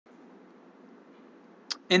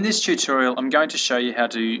In this tutorial, I'm going to show you how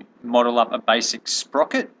to model up a basic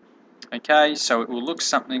sprocket. Okay, so it will look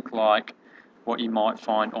something like what you might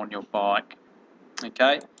find on your bike.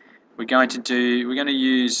 Okay, we're going to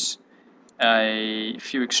use a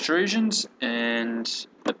few extrusions and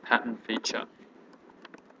the pattern feature.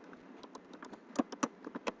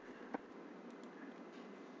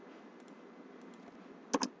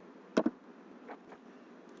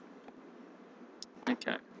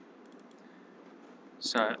 Okay.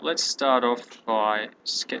 So let's start off by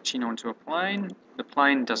sketching onto a plane. The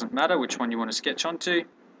plane doesn't matter which one you want to sketch onto.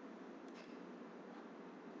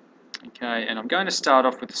 Okay, and I'm going to start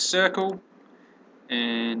off with a circle,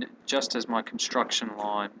 and just as my construction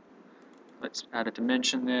line, let's add a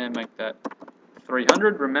dimension there, make that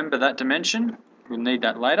 300. Remember that dimension, we'll need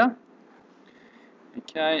that later.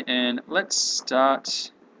 Okay, and let's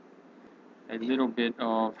start a little bit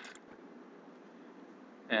of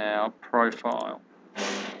our profile.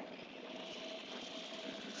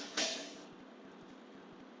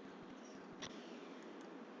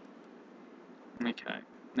 Okay,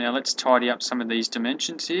 now let's tidy up some of these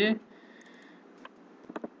dimensions here.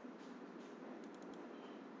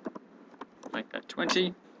 Make that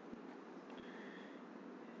 20.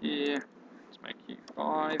 Here, let's make you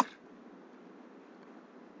 5.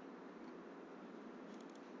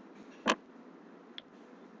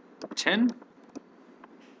 $10.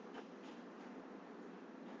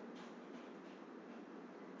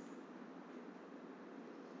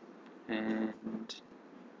 And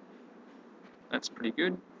that's pretty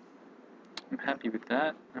good. I'm happy with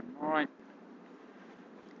that. Alright.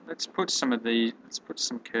 Let's put some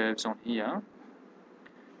curves on here.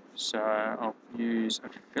 So I'll use a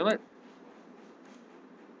fillet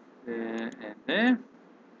there and there. And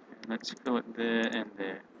let's fillet there and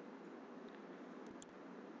there.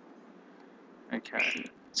 Okay,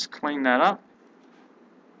 let's clean that up.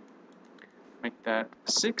 Make that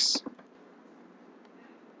 6.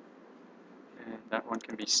 And that one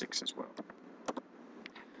can be 6 as well.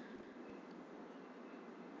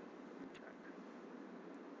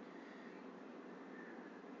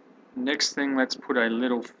 Next thing, let's put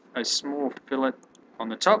a small fillet on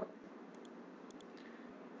the top,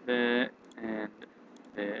 there and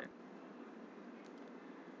there,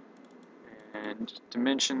 and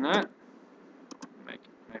dimension that, make it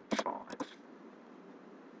maybe 5.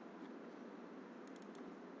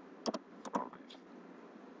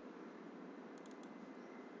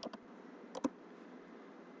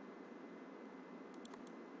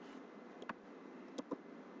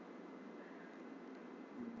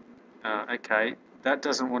 Okay, that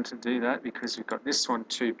doesn't want to do that because we've got this one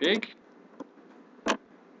too big.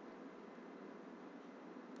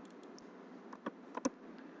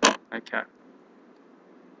 Okay.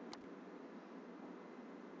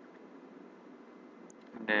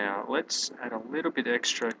 Now let's add a little bit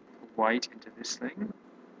extra weight into this thing.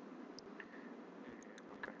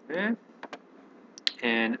 Go there.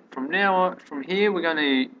 And from here we're going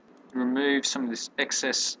to remove some of these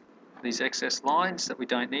excess lines that we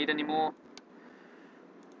don't need anymore.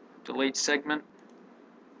 Delete segment.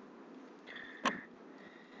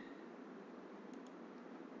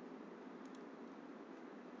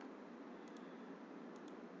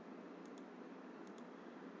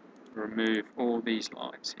 Remove all these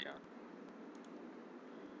lines here.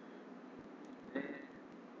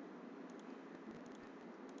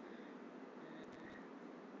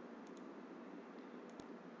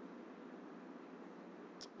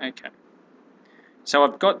 Okay, so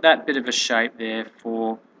I've got that bit of a shape there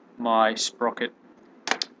for my sprocket.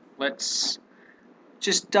 Let's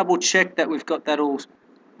just double check that we've got that all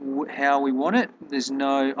how we want it. There's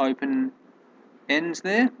no open ends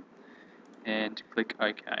there, and click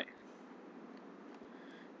OK.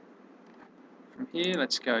 From here,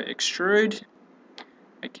 let's go extrude.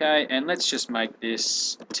 Okay, and let's just make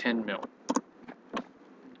this 10 mil.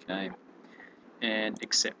 Okay, and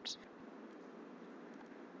accept.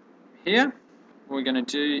 Here, what we're going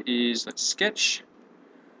to do is let's sketch.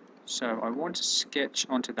 So I want to sketch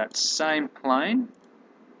onto that same plane.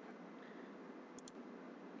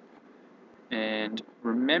 And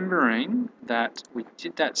remembering that we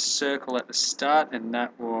did that circle at the start, and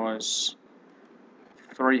that was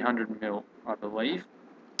 300 mil, I believe.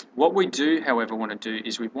 What we do, however, want to do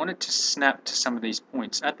is we want it to snap to some of these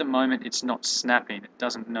points. At the moment, it's not snapping. It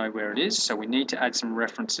doesn't know where it is, so we need to add some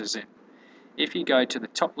references in. If you go to the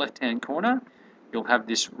top left-hand corner, you'll have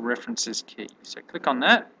this references key. So click on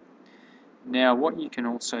that. Now, what you can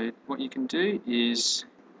do is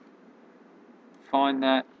find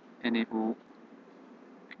that, and it will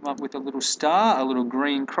come up with a little star, a little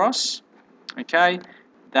green cross. Okay,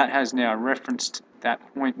 that has now referenced that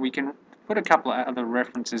point. We can put a couple of other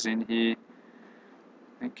references in here.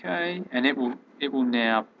 Okay, and it will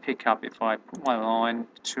now pick up. If I put my line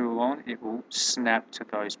tool on, it will snap to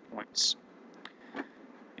those points.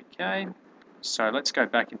 Okay, so let's go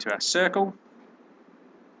back into our circle.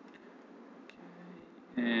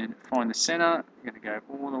 Okay, and find the center. I'm going to go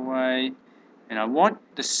all the way, and I want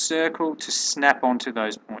the circle to snap onto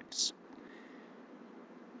those points.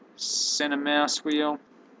 Center mouse wheel.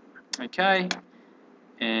 Okay,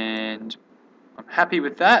 and I'm happy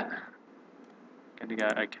with that. I'm going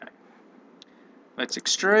to go OK. Let's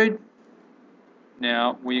extrude.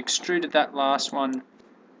 Now we extruded that last one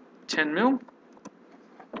 10 mil.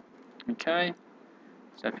 Okay,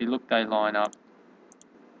 so if you look, they line up.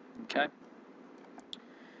 Okay,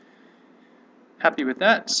 happy with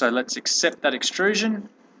that. So let's accept that extrusion.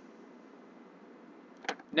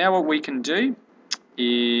 Now what we can do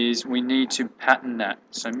is we need to pattern that.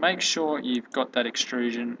 So make sure you've got that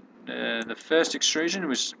extrusion, the first extrusion,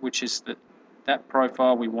 which is that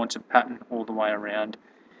profile we want to pattern all the way around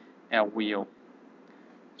our wheel.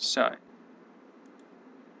 So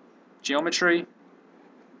geometry,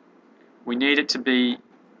 we need it to be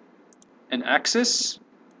an axis.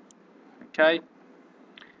 Okay,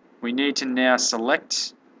 we need to now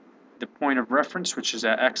select the point of reference, which is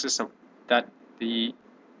our axis of that the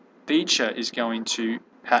feature is going to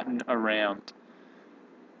pattern around.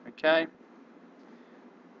 Okay,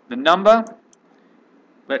 the number,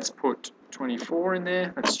 let's put 24 in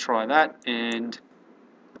there. Let's try that, and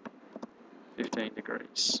 15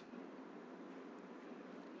 degrees.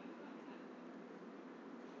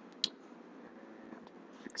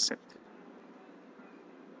 Accept.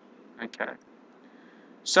 Okay,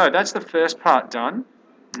 so that's the first part done.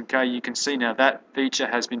 Okay, you can see now that feature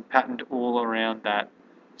has been patterned all around that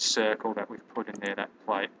circle that we've put in there, that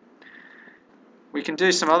plate. We can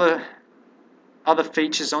do some other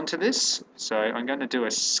features onto this. So I'm going to do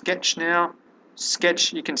a sketch now.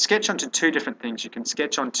 Sketch, you can sketch onto two different things. You can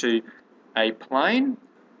sketch onto a plane,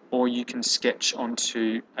 or you can sketch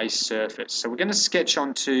onto a surface. So we're going to sketch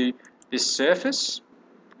onto this surface.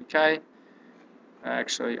 Okay,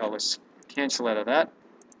 actually I'll just cancel out of that.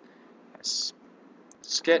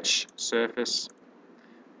 Sketch, surface.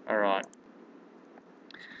 Alright.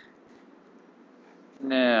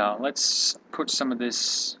 Now let's put some of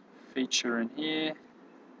this feature in here.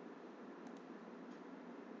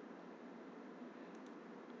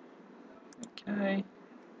 Okay.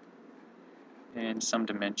 And some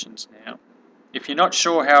dimensions now. If you're not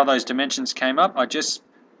sure how those dimensions came up, I just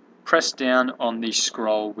press down on the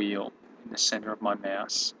scroll wheel in the center of my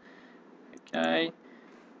mouse. Okay.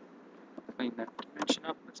 Clean that dimension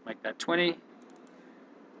up. Let's make that 20.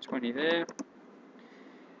 20 there.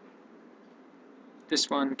 This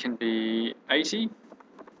one can be 80.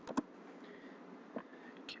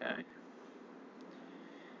 Okay.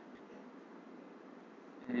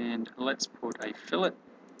 And let's put a fillet on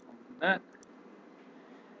that.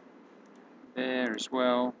 There as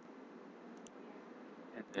well.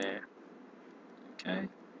 And there. Okay.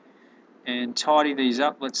 And tidy these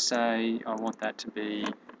up. Let's say I want that to be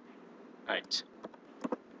 8.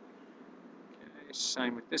 Okay,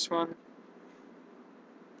 same with this one.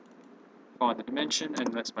 Find the dimension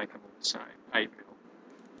and let's make them all the same. 8 mil.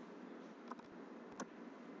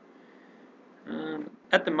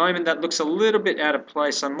 At the moment that looks a little bit out of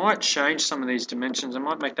place. I might change some of these dimensions. I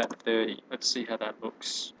might make that 30. Let's see how that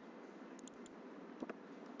looks.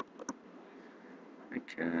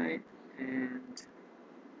 Okay, and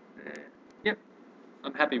there. Yep,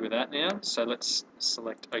 I'm happy with that now. So let's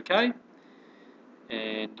select OK.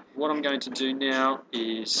 And what I'm going to do now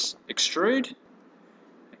is extrude.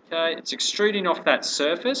 Okay, it's extruding off that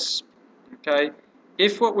surface. Okay,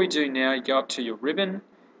 if what we do now, you go up to your ribbon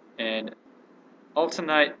and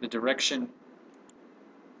alternate the direction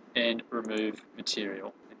and remove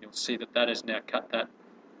material, and you'll see that that has now cut that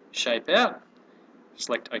shape out.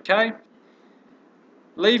 Select OK.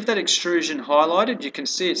 Leave that extrusion highlighted. You can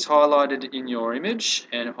see it's highlighted in your image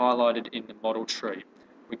and highlighted in the model tree.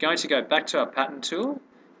 We're going to go back to our pattern tool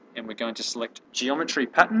and we're going to select geometry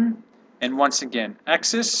pattern, and once again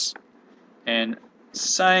axis, and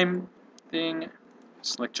same thing,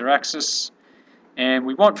 select your axis, and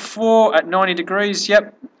we want 4 at 90 degrees.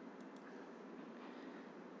 Yep.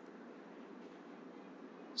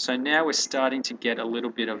 So now we're starting to get a little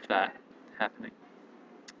bit of that happening.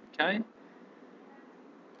 Okay.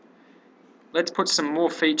 Let's put some more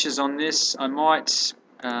features on this. I might,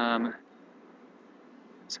 let's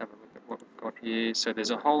have a look at what we've got here. So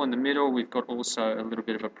there's a hole in the middle. We've got also a little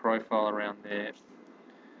bit of a profile around there.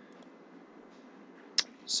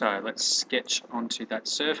 So let's sketch onto that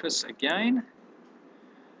surface again.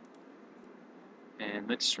 And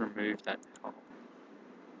let's remove that hole.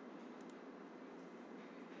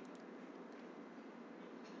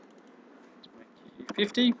 Let's make you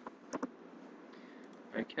 50.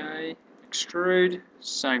 Okay, extrude,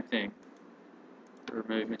 same thing.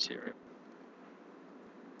 Remove material.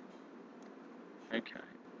 Okay.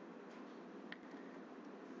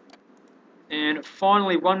 And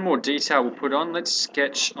finally, one more detail we'll put on. Let's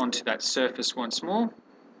sketch onto that surface once more.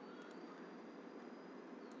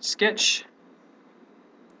 Sketch.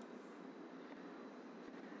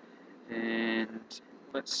 And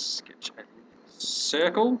let's sketch a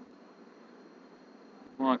circle.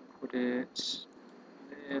 Might put it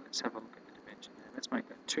there. Let's have a look at the dimension there. Let's make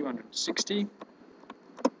that 260.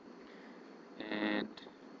 And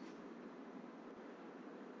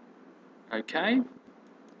okay. And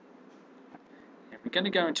we're going to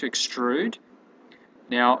go into extrude.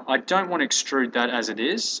 Now, I don't want to extrude that as it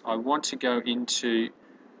is. I want to go into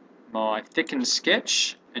my thicken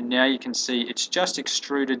sketch, and now you can see it's just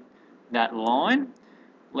extruded that line.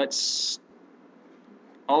 Let's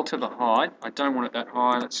alter the height. I don't want it that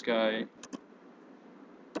high. Let's go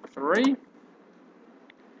 3.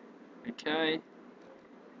 Okay.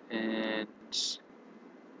 And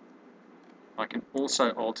I can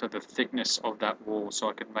also alter the thickness of that wall, so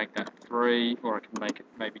I can make that 3, or I can make it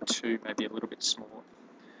maybe 2, maybe a little bit smaller.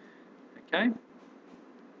 Okay.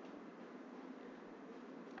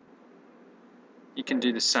 You can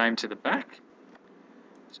do the same to the back.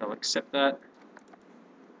 So I'll accept that.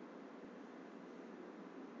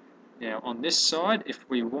 Now on this side, if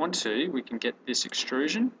we want to, we can get this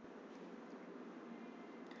extrusion.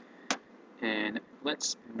 And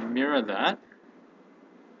let's mirror that.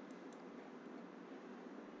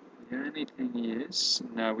 The only thing is,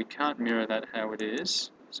 no, we can't mirror that how it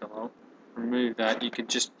is. So I'll remove that. You could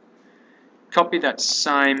just copy that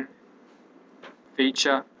same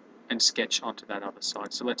feature and sketch onto that other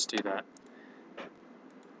side. So let's do that.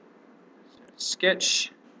 So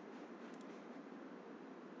sketch,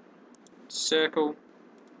 circle,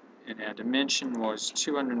 and our dimension was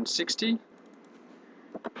 260.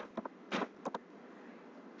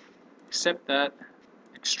 Accept that,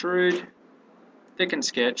 extrude, thicken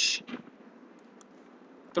sketch,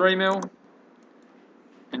 3 mil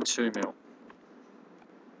and 2 mil.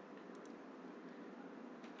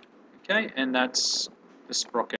 Okay, and that's the sprocket.